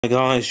Hi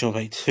guys,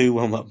 Sean 2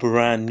 on a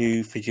brand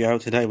new video.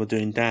 Today we're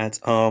doing Dad's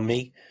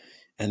Army,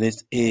 and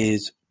this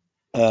is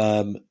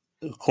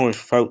Cornish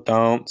Folk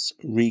Dance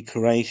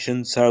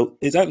recreation. So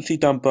it's actually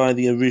done by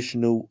the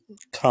original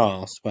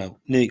cast, well,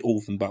 nearly all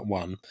of them but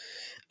one.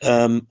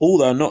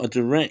 Although not a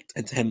direct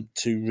attempt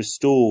to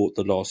restore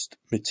the lost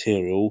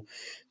material,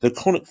 the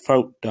Cornish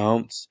Folk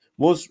Dance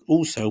was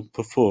also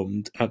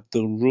performed at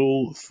the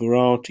Royal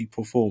Variety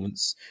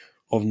Performance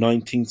of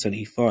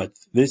 1975.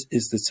 This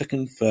is the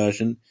second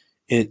version.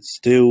 It's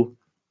still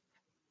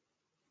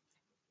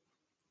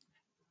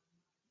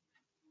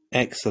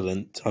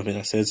excellent. I think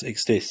that says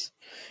exists.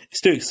 It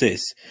still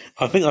exists.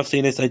 I think I've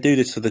seen this. They do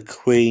this for the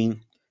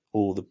Queen,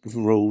 or the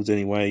rules,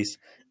 anyways.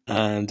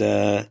 And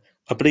I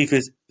believe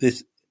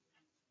this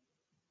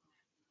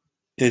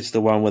is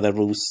the one where they're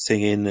all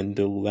singing and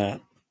all that.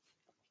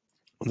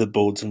 The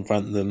boards in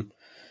front of them.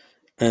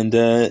 And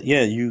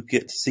yeah, you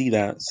get to see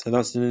that. So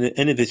that's the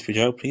end of this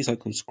video. Please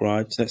like and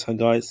subscribe. So next time,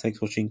 guys, thanks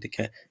for watching. Take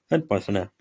care and bye for now.